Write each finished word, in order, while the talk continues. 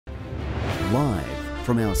Live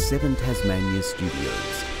from our 7 Tasmania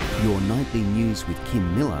studios, your nightly news with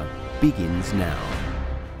Kim Miller begins now.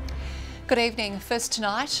 Good evening. First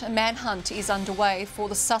tonight, a manhunt is underway for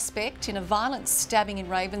the suspect in a violent stabbing in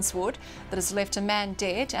Ravenswood that has left a man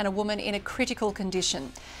dead and a woman in a critical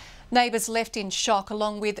condition. Neighbours left in shock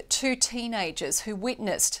along with 2 teenagers who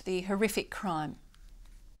witnessed the horrific crime.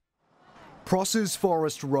 Prosser's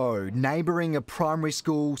Forest Road, neighbouring a primary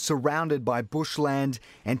school surrounded by bushland,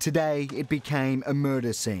 and today it became a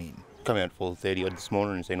murder scene. Come out at 4:30 odd this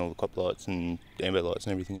morning and seen all the cop lights and amber lights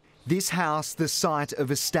and everything. This house, the site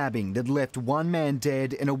of a stabbing that left one man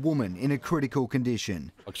dead and a woman in a critical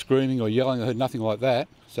condition. Like screaming or yelling, I heard nothing like that,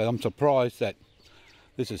 so I'm surprised that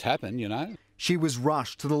this has happened, you know. She was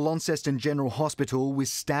rushed to the Launceston General Hospital with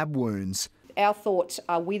stab wounds. Our thoughts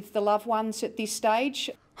are with the loved ones at this stage.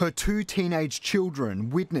 Her 2 teenage children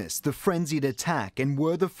witnessed the frenzied attack and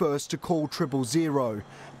were the first to call 000,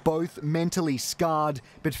 both mentally scarred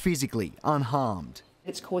but physically unharmed.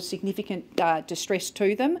 It's caused significant distress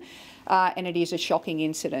to them and it is a shocking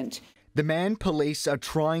incident. The man police are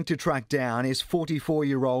trying to track down is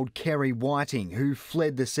 44-year-old Kerry Whiting, who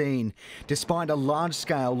fled the scene. Despite a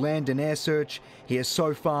large-scale land and air search, he has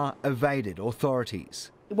so far evaded authorities.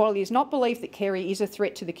 While it is not believed that Kerry is a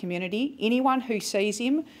threat to the community, anyone who sees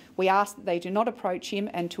him, we ask that they do not approach him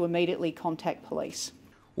and to immediately contact police.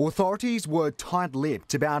 Authorities were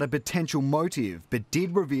tight-lipped about a potential motive, but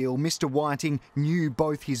did reveal Mr. Whiting knew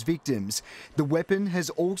both his victims. The weapon has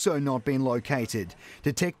also not been located.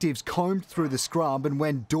 Detectives combed through the scrub and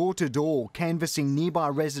went door to door, canvassing nearby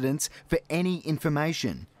residents for any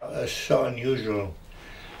information. It's so unusual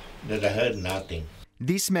that I heard nothing.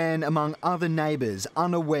 This man, among other neighbours,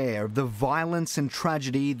 unaware of the violence and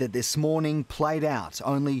tragedy that this morning played out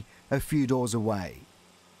only a few doors away.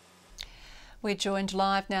 We're joined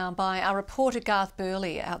live now by our reporter Garth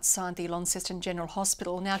Burley outside the Launceston General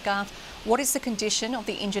Hospital. Now, Garth, what is the condition of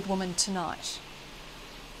the injured woman tonight?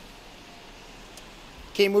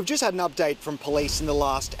 Kim, we've just had an update from police in the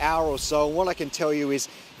last hour or so. What I can tell you is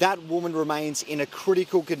that woman remains in a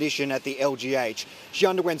critical condition at the LGH. She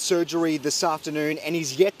underwent surgery this afternoon and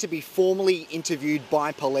is yet to be formally interviewed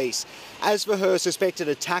by police. As for her suspected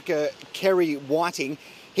attacker, Kerry Whiting,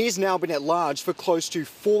 he has now been at large for close to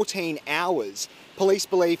 14 hours. Police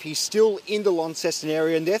believe he's still in the Launceston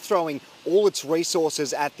area and they're throwing all its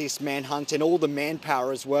resources at this manhunt and all the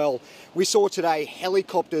manpower as well. We saw today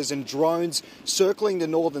helicopters and drones circling the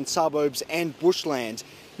northern suburbs and bushland.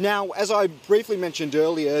 Now, as I briefly mentioned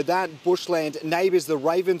earlier, that bushland neighbours the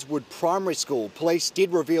Ravenswood Primary School. Police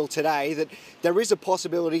did reveal today that there is a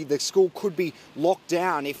possibility the school could be locked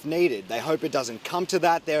down if needed. They hope it doesn't come to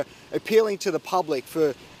that. They're appealing to the public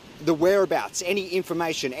for the whereabouts, any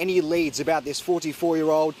information, any leads about this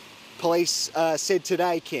 44-year-old. Police said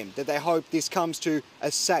today, Kim, that they hope this comes to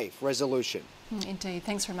a safe resolution. Indeed.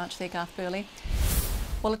 Thanks very much there, Garth Burley.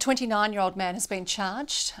 Well, a 29-year-old man has been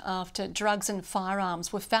charged after drugs and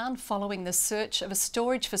firearms were found following the search of a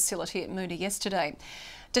storage facility at Moonah yesterday.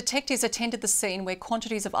 Detectives attended the scene where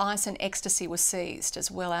quantities of ice and ecstasy were seized,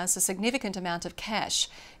 as well as a significant amount of cash.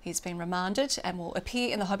 He's been remanded and will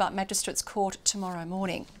appear in the Hobart Magistrates Court tomorrow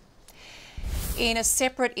morning. In a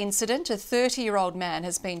separate incident, a 30-year-old man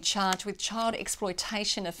has been charged with child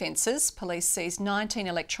exploitation offences. Police seized 19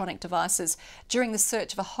 electronic devices during the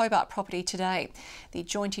search of a Hobart property today. The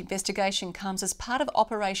joint investigation comes as part of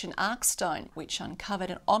Operation Arkstone, which uncovered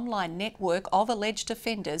an online network of alleged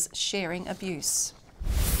offenders sharing abuse.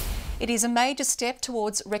 It is a major step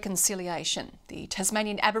towards reconciliation. The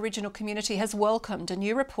Tasmanian Aboriginal community has welcomed a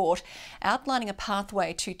new report outlining a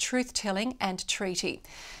pathway to truth-telling and treaty.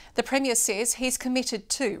 The Premier says he's committed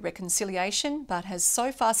to reconciliation, but has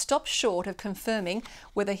so far stopped short of confirming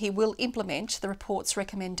whether he will implement the report's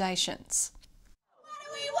recommendations. What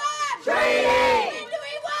do we want? Treaty! When do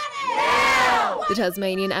we want it? Now! The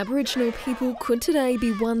Tasmanian Aboriginal people could today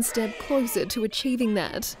be one step closer to achieving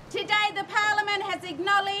that. Today the Parliament has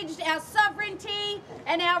acknowledged our sovereignty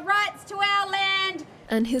and our rights to our land.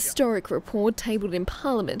 An historic report tabled in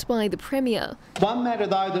Parliament by the Premier. One matter,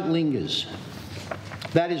 though, that lingers,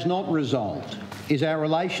 that is not resolved, is our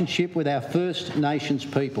relationship with our First Nations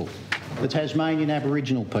people, the Tasmanian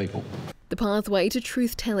Aboriginal people. The pathway to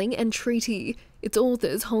truth-telling and treaty. Its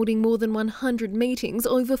authors holding more than 100 meetings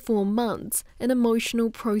over 4 months, an emotional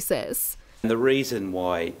process. And the reason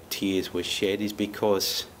why tears were shed is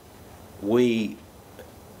because we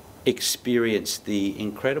experienced the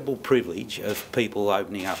incredible privilege of people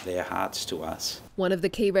opening up their hearts to us. One of the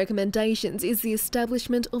key recommendations is the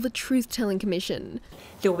establishment of a truth-telling commission.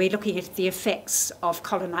 They'll be looking at the effects of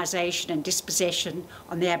colonisation and dispossession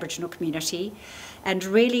on the Aboriginal community and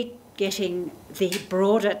really getting the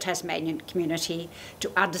broader Tasmanian community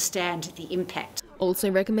to understand the impact. Also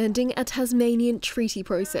recommending a Tasmanian treaty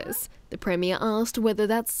process. The Premier asked whether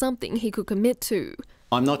that's something he could commit to.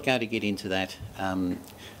 I'm not going to get into that.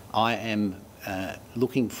 I am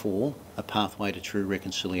looking for a pathway to true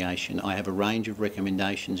reconciliation. I have a range of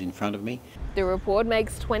recommendations in front of me. The report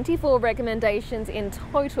makes 24 recommendations in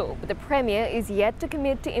total, but the Premier is yet to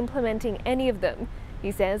commit to implementing any of them.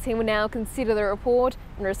 He says he will now consider the report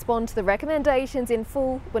and respond to the recommendations in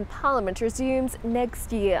full when Parliament resumes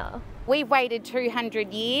next year. We've waited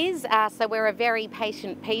 200 years, so we're a very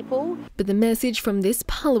patient people. But the message from this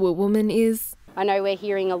Palawa woman is, I know we're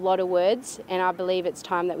hearing a lot of words, and I believe it's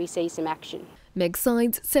time that we see some action. Meg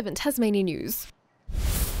Sides, 7 Tasmania News.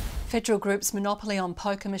 Federal Group's monopoly on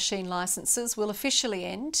poker machine licences will officially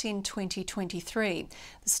end in 2023.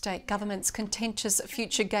 The state government's contentious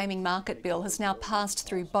Future Gaming Market Bill has now passed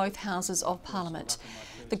through both houses of Parliament.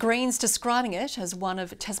 The Greens describing it as one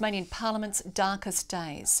of Tasmanian Parliament's darkest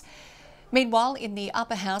days. Meanwhile, in the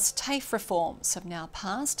upper house, TAFE reforms have now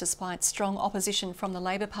passed despite strong opposition from the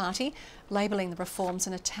Labor Party, labelling the reforms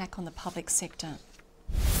an attack on the public sector.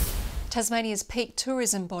 Tasmania's peak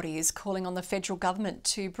tourism body is calling on the federal government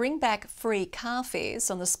to bring back free car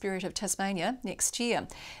fares on the Spirit of Tasmania next year.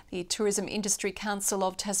 The Tourism Industry Council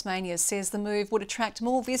of Tasmania says the move would attract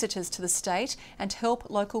more visitors to the state and help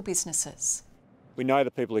local businesses. We know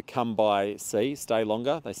the people who come by sea stay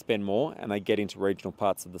longer, they spend more, and they get into regional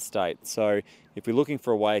parts of the state. So if we're looking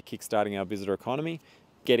for a way of kickstarting our visitor economy,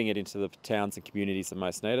 getting it into the towns and communities that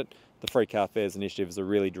most need it, the Free Car Fares initiative is a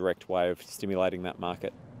really direct way of stimulating that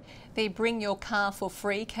market. The Bring Your Car for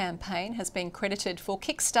Free campaign has been credited for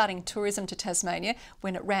kickstarting tourism to Tasmania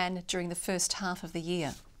when it ran during the first half of the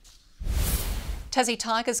year. Tassie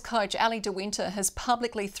Tigers coach Ali De Winter has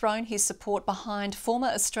publicly thrown his support behind former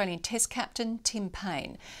Australian Test captain Tim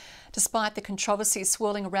Paine. Despite the controversy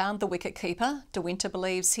swirling around the wicketkeeper, De Winter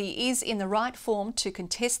believes he is in the right form to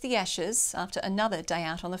contest the Ashes after another day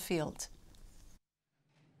out on the field.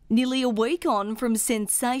 Nearly a week on from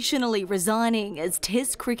sensationally resigning as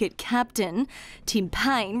Test cricket captain, Tim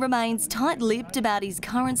Paine remains tight-lipped about his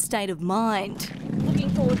current state of mind. Looking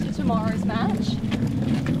forward to tomorrow's match.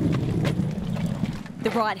 The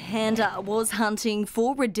right-hander was hunting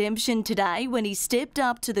for redemption today when he stepped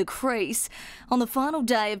up to the crease on the final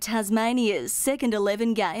day of Tasmania's second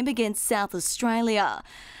 11 game against South Australia.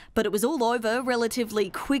 But it was all over relatively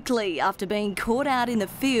quickly after being caught out in the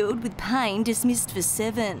field with Paine dismissed for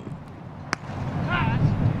 7.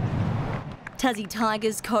 Tassie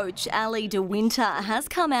Tigers coach Ali De Winter has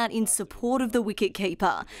come out in support of the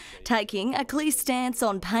wicketkeeper, taking a clear stance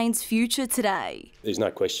on Paine's future today. There's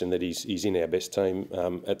no question that he's in our best team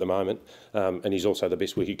at the moment, and he's also the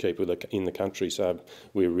best wicketkeeper in the country, so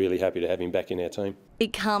we're really happy to have him back in our team.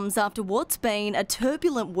 It comes after what's been a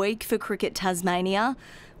turbulent week for Cricket Tasmania,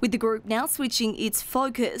 with the group now switching its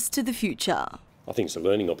focus to the future. I think it's a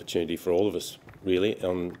learning opportunity for all of us, really,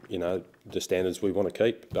 on the standards we want to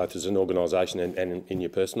keep, both as an organisation and in your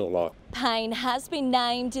personal life. Paine has been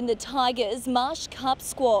named in the Tigers Marsh Cup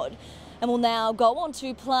squad and will now go on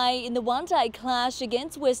to play in the one-day clash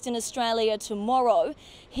against Western Australia tomorrow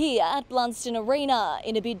here at Blunston Arena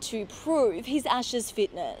in a bid to prove his Ashes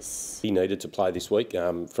fitness. He needed to play this week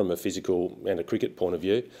from a physical and a cricket point of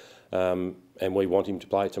view, and we want him to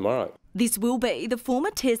play tomorrow. This will be the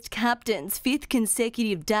former Test captain's 5th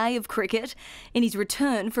consecutive day of cricket in his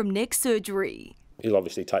return from neck surgery. He'll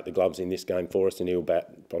obviously take the gloves in this game for us and he'll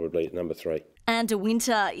bat probably at number 3. And De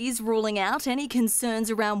Winter is ruling out any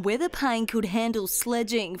concerns around whether Paine could handle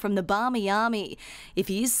sledging from the Barmy Army if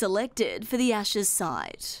he is selected for the Ashes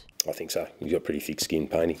side. I think so. He's got pretty thick skin,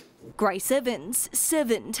 Paine. Grace Evans,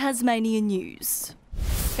 7 Tasmania News.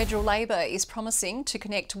 Federal Labor is promising to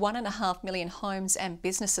connect 1.5 million homes and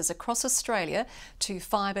businesses across Australia to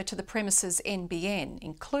fibre to the premises NBN,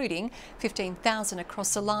 including 15,000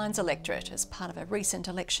 across the Lions electorate as part of a recent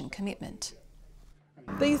election commitment.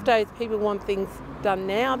 These days people want things done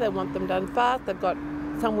now, they want them done fast, they've got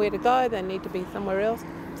somewhere to go, they need to be somewhere else.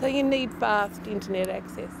 So you need fast internet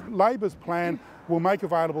access. Labor's plan will make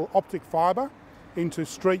available optic fibre into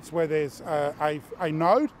streets where there's a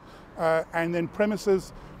node, and then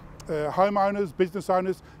premises, homeowners, business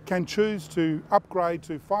owners can choose to upgrade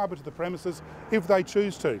to fibre to the premises if they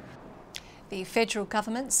choose to. The federal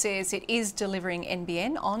government says it is delivering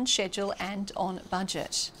NBN on schedule and on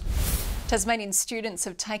budget. Tasmanian students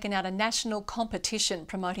have taken out a national competition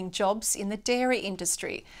promoting jobs in the dairy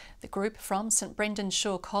industry. The group from St Brendan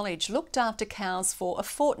Shaw College looked after cows for a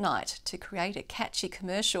fortnight to create a catchy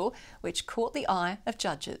commercial which caught the eye of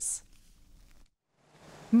judges.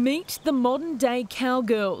 Meet the modern-day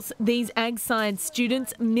cowgirls, these ag science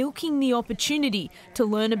students milking the opportunity to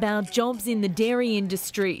learn about jobs in the dairy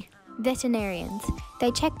industry. Veterinarians. They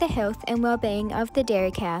check the health and well-being of the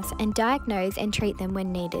dairy cows and diagnose and treat them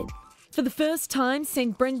when needed. For the first time,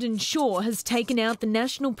 St Brendan Shaw has taken out the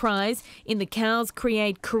national prize in the Cows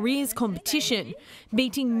Create Careers competition,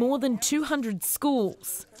 beating more than 200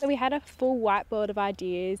 schools. So we had a full whiteboard of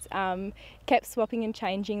ideas, kept swapping and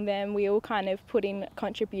changing them. We all kind of put in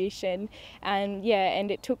contribution, and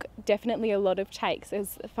it took definitely a lot of takes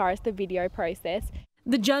as far as the video process.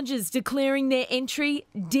 The judges declaring their entry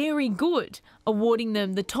Dairy Good, awarding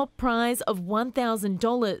them the top prize of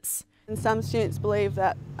 $1,000. And some students believe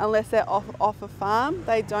that unless they're off a farm,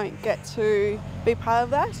 they don't get to be part of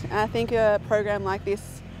that. And I think a program like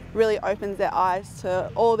this really opens their eyes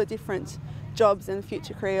to all the different jobs and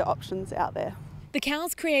future career options out there. The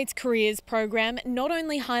Cows Creates Careers program not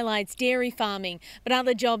only highlights dairy farming, but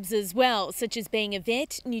other jobs as well, such as being a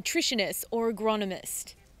vet, nutritionist or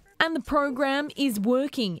agronomist. And the program is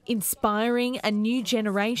working, inspiring a new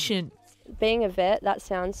generation. Being a vet, that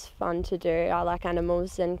sounds fun to do. I like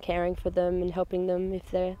animals and caring for them and helping them if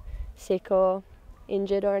they're sick or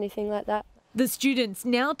injured or anything like that. The students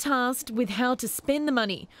now tasked with how to spend the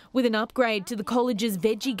money, with an upgrade to the college's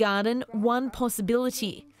veggie garden one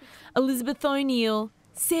possibility. Elizabeth O'Neill,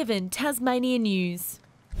 7 Tasmania News.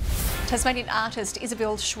 Tasmanian artist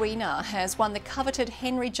Isabel Schwiener has won the coveted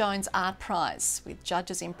Henry Jones Art Prize, with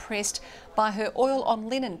judges impressed by her oil on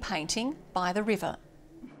linen painting By the River.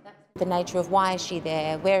 The nature of why is she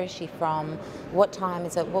there, where is she from, what time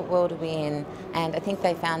is it, what world are we in, and I think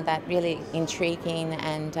they found that really intriguing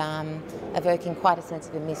and evoking quite a sense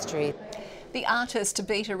of a mystery. The artist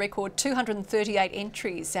beat a record 238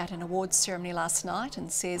 entries at an awards ceremony last night and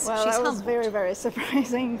says she's humbled. That was very, very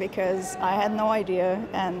surprising because I had no idea,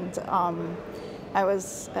 and I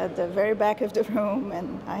was at the very back of the room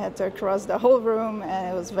and I had to cross the whole room, and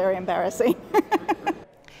it was very embarrassing.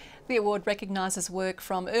 The award recognises work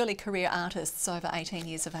from early career artists over 18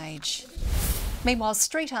 years of age. Meanwhile,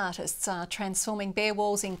 street artists are transforming bare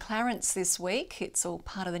walls in Clarence this week. It's all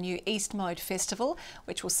part of the new East Mode Festival,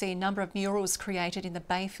 which will see a number of murals created in the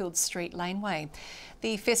Bayfield Street laneway.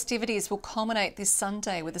 The festivities will culminate this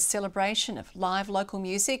Sunday with a celebration of live local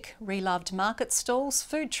music, reloved market stalls,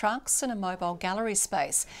 food trucks and a mobile gallery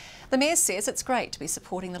space. The Mayor says it's great to be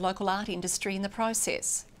supporting the local art industry in the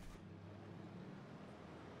process.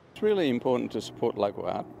 It's really important to support local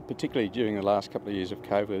art, particularly during the last couple of years of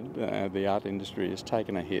COVID. The art industry has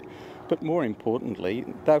taken a hit, but more importantly,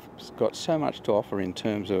 they've got so much to offer in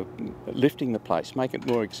terms of lifting the place, make it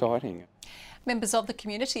more exciting. Members of the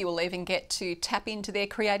community will even get to tap into their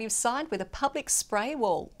creative side with a public spray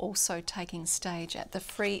wall also taking stage at the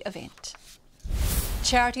free event.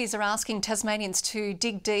 Charities are asking Tasmanians to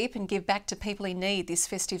dig deep and give back to people in need this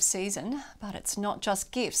festive season, but it's not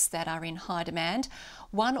just gifts that are in high demand.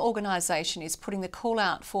 One organisation is putting the call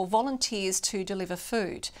out for volunteers to deliver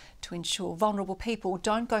food to ensure vulnerable people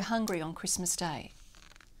don't go hungry on Christmas Day.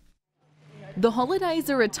 The holidays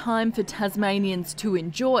are a time for Tasmanians to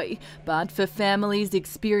enjoy, but for families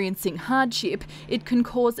experiencing hardship, it can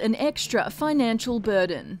cause an extra financial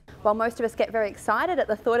burden. While most of us get very excited at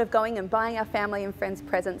the thought of going and buying our family and friends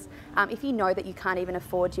presents, if you know that you can't even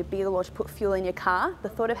afford your bill or to put fuel in your car, the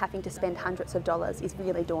thought of having to spend hundreds of dollars is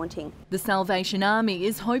really daunting. The Salvation Army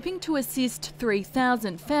is hoping to assist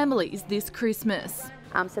 3,000 families this Christmas.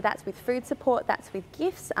 So that's with food support, that's with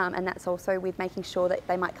gifts, and that's also with making sure that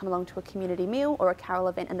they might come along to a community meal or a carol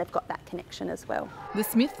event and they've got that connection as well. The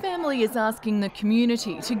Smith family is asking the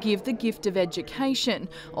community to give the gift of education.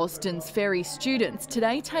 Austin's Ferry students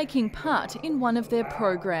today taking part in one of their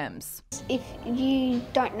programs. If you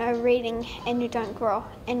don't know reading and you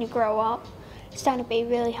grow up, it's starting to be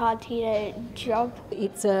really hard to get a job.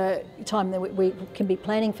 It's a time that we can be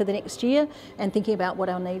planning for the next year and thinking about what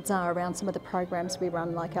our needs are around some of the programs we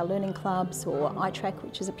run, like our learning clubs or iTrack,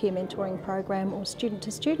 which is a peer mentoring program, or Student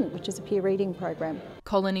to Student, which is a peer reading program.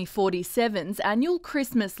 Colony 47's annual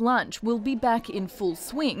Christmas lunch will be back in full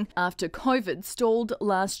swing after COVID stalled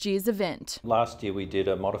last year's event. Last year we did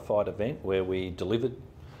a modified event where we delivered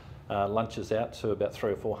lunches out to about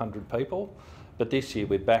 300 or 400 people. But this year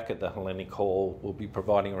we're back at the Hellenic Hall. We'll be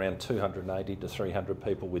providing around 280 to 300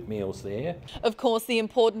 people with meals there. Of course, the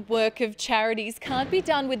important work of charities can't be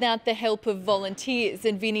done without the help of volunteers,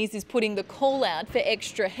 and Vinnie's is putting the call out for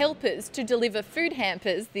extra helpers to deliver food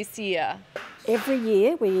hampers this year. Every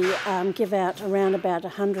year we give out around about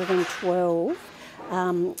 112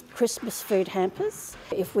 Christmas food hampers.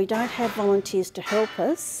 If we don't have volunteers to help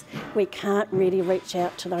us, we can't really reach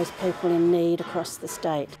out to those people in need across the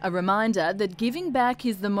state. A reminder that giving back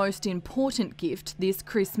is the most important gift this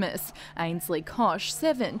Christmas. Ainsley Kosh,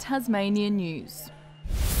 7 Tasmania News.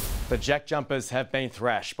 The Jack Jumpers have been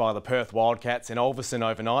thrashed by the Perth Wildcats in Ulverstone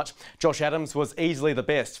overnight. Josh Adams was easily the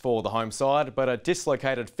best for the home side, but a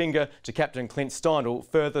dislocated finger to captain Clint Steindl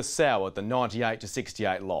further soured the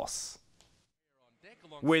 98-68 loss.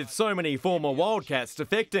 With so many former Wildcats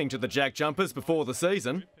defecting to the Jack Jumpers before the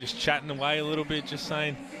season, just chatting away a little bit, just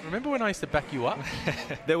saying, remember when I used to back you up?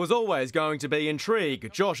 there was always going to be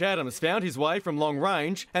intrigue. Josh Adams found his way from long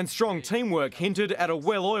range and strong teamwork hinted at a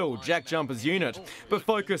well-oiled Jack Jumpers unit, but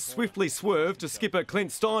focus swiftly swerved to skipper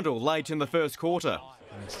Clint Steindl late in the first quarter.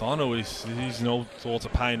 Steindl, he's in all sorts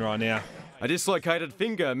of pain right now. A dislocated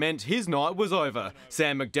finger meant his night was over.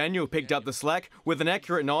 Sam McDaniel picked up the slack with an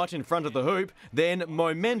accurate night in front of the hoop. Then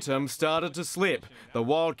momentum started to slip. The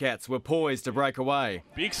Wildcats were poised to break away.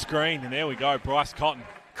 Big screen, and there we go, Bryce Cotton.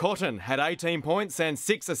 Cotton had 18 points and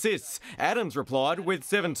 6 assists. Adams replied with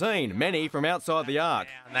 17, many from outside the arc.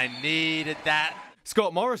 And they needed that.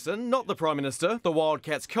 Scott Morrison, not the Prime Minister, the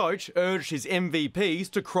Wildcats coach, urged his MVPs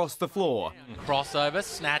to cross the floor. Crossover,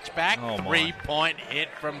 snatch back, 3-point hit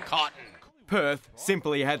from Cotton. Perth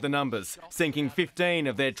simply had the numbers, sinking 15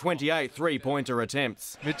 of their 28 three-pointer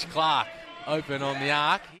attempts. Mitch Clark open on the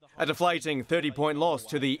arc. A deflating 30-point loss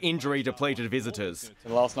to the injury-depleted visitors.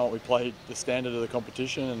 Last night we played the standard of the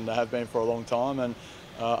competition and have been for a long time, and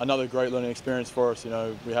another great learning experience for us. You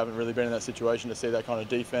know, we haven't really been in that situation to see that kind of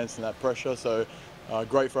defence and that pressure, so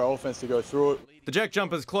great for our offence to go through it. The Jack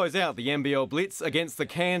Jumpers close out the NBL Blitz against the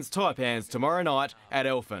Cairns Taipans tomorrow night at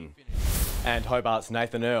Elphin. And Hobart's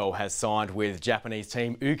Nathan Earl has signed with Japanese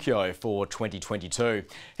team Ukyo for 2022.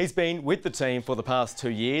 He's been with the team for the past 2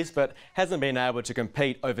 years but hasn't been able to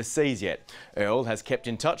compete overseas yet. Earl has kept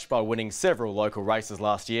in touch by winning several local races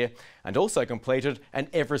last year and also completed an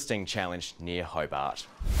Everesting challenge near Hobart.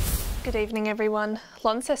 Good evening everyone.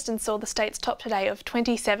 Launceston saw the state's top today of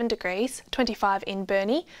 27 degrees, 25 in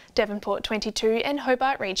Burnie, Devonport 22 and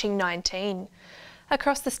Hobart reaching 19.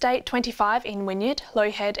 Across the state, 25 in Wynyard,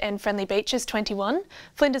 Lowhead and Friendly Beaches 21,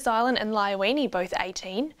 Flinders Island and Lyowini both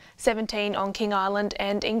 18, 17 on King Island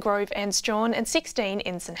and in Grove and Strawn and 16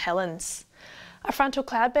 in St Helens. A frontal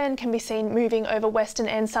cloud band can be seen moving over western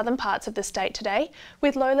and southern parts of the state today,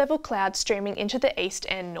 with low-level clouds streaming into the east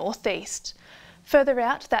and northeast. Further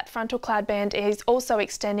out, that frontal cloud band is also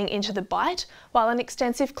extending into the Bight, while an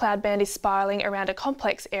extensive cloud band is spiralling around a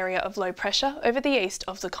complex area of low pressure over the east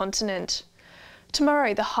of the continent.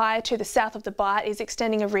 Tomorrow, the high to the south of the Bight is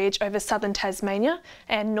extending a ridge over southern Tasmania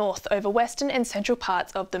and north over western and central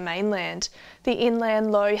parts of the mainland. The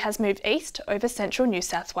inland low has moved east over central New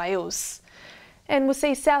South Wales. And we'll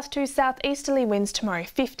see south to southeasterly winds tomorrow,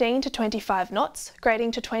 15 to 25 knots,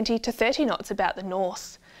 grading to 20 to 30 knots about the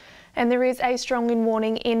north. And there is a strong wind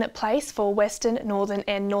warning in place for western, northern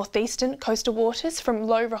and northeastern coastal waters from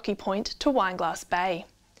Low Rocky Point to Wineglass Bay.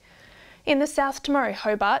 In the south tomorrow,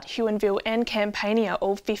 Hobart, Huonville and Campania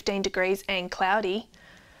all 15 degrees and cloudy.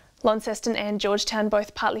 Launceston and Georgetown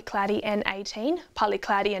both partly cloudy and 18, partly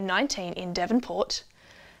cloudy and 19 in Devonport.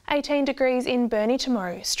 18 degrees in Burnie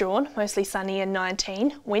tomorrow, Strawn mostly sunny and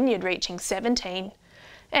 19, Wynyard reaching 17.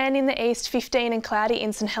 And in the east, 15 and cloudy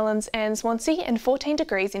in St Helens and Swansea and 14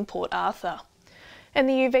 degrees in Port Arthur. And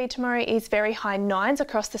the UV tomorrow is very high 9s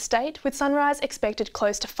across the state, with sunrise expected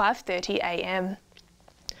close to 5:30 a.m.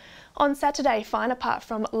 On Saturday, fine apart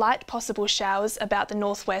from light possible showers about the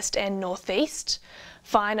northwest and northeast.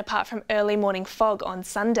 Fine apart from early morning fog on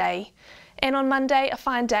Sunday. And on Monday, a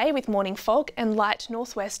fine day with morning fog and light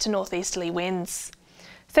northwest to northeasterly winds.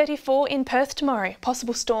 34 in Perth tomorrow,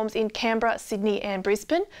 possible storms in Canberra, Sydney and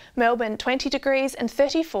Brisbane. Melbourne 20 degrees and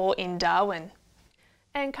 34 in Darwin.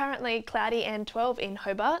 And currently cloudy and 12 in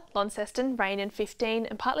Hobart, Launceston, rain and 15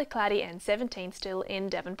 and partly cloudy and 17 still in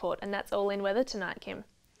Devonport. And that's all in weather tonight, Kim.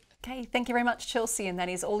 Okay, thank you very much, Chelsea, and that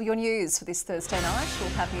is all your news for this Thursday night. We'll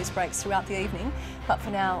have news breaks throughout the evening, but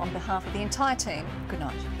for now, on behalf of the entire team, good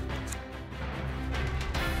night.